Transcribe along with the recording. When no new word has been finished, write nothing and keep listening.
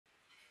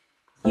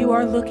You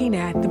are looking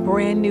at the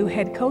brand new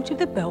head coach of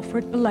the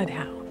Belfort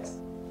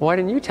Bloodhounds. Why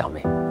didn't you tell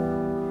me?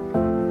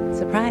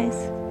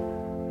 Surprise.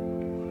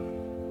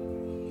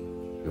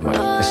 My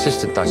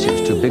assistant thought she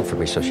was too big for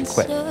me, so she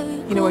quit.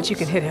 You know what? You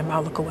can hit him.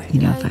 I'll look away.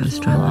 You know, if I was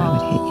stronger, I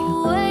would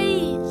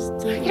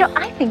hit you. You know,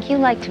 I think you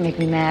like to make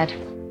me mad.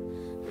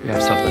 You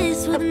have something.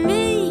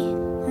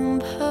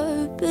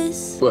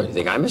 What, you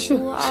think I miss you?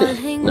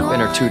 No, in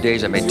her 2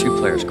 days, I made 2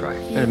 players cry. I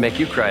didn't make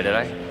you cry, did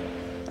I?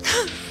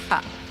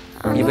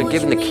 You've been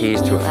given the keys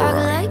to a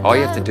Ferrari. All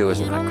you have to do is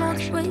not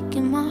crash it.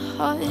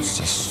 It's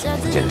just,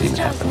 it didn't even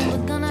happen.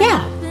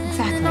 Yeah,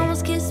 exactly.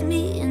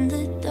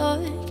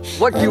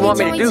 What do you want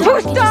me to do?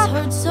 Stop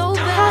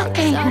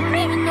talking.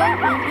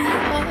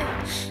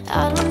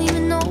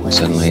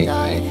 Suddenly,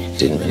 I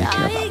didn't really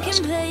care about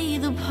basketball.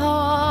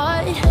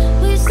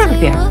 Grab a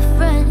beer.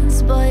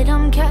 But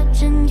I'm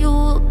catching you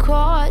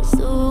across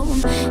the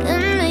room.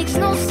 It makes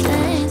no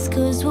sense,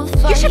 'cause we're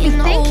You should be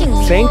thanking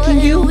me.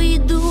 Thanking you?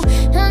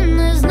 And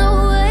there's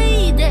no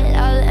way that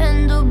I'll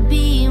end up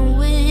being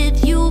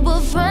with you.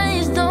 But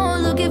friends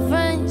don't look at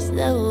friends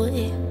that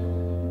way.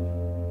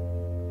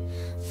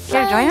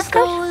 Care to join us,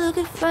 Coach? Don't look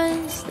at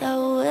friends that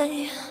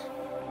way.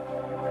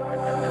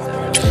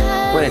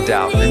 When in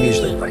doubt, I'm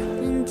usually right.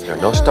 There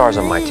are no stars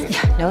on my team.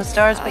 No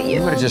stars but you.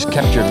 You would have just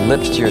kept your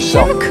lips to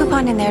yourself. Is there a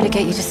coupon in there to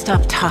get you to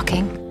stop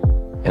talking?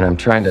 And I'm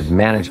trying to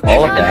manage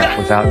all of that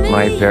without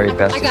my very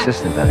best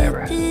assistant that I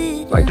ever had.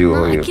 I do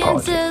owe you an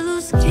apology.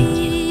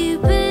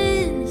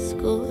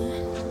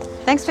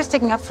 Thanks for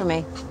sticking up for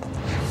me.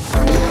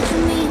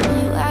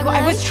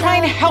 I was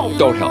trying to help.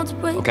 Don't help,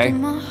 okay?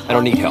 I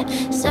don't need help.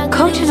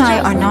 Coach and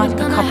I are not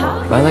a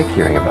couple. I like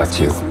hearing about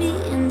you.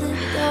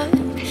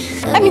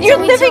 I mean, you're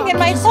living in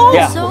my home.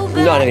 Yeah,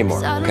 not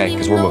anymore, okay?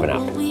 Because we're moving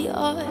out.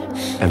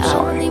 I'm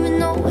sorry.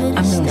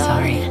 I'm really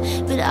sorry.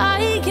 Can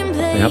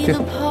I help you?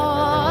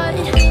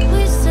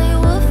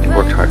 You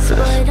worked hard for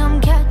this.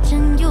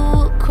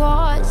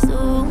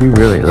 You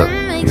really look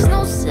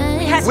beautiful.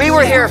 We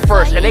were here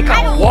first, and they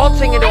come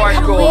waltzing into our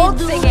school.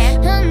 Waltzing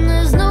in.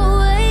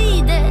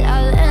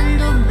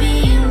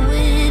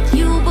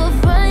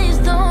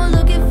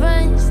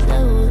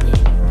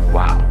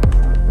 Wow.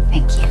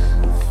 Thank you.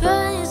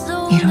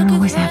 You don't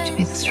always have to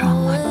be the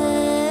strong one.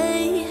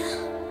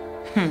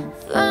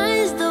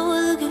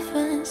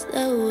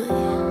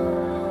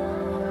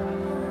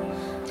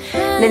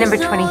 The number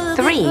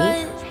 23,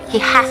 he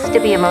has to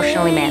be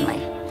emotionally manly.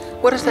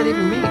 What does that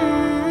even mean?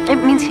 It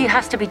means he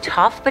has to be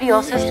tough, but he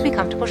also has to be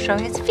comfortable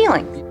showing his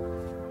feelings.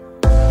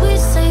 We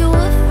say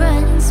we're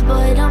friends,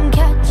 but I'm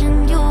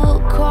catching you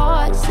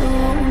across the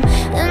room.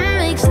 It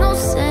makes no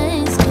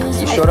sense.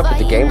 You showed up at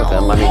the game with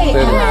them. I mean,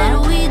 clearly.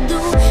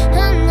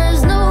 And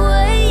there's no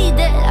way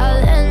that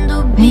I'll end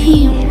up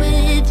being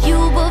with you.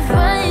 But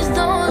friends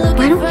don't look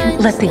Why at don't you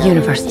friends let the that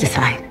universe way.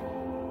 decide?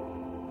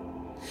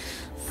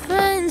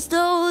 Friends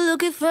don't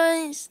look at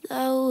friends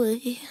that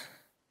way.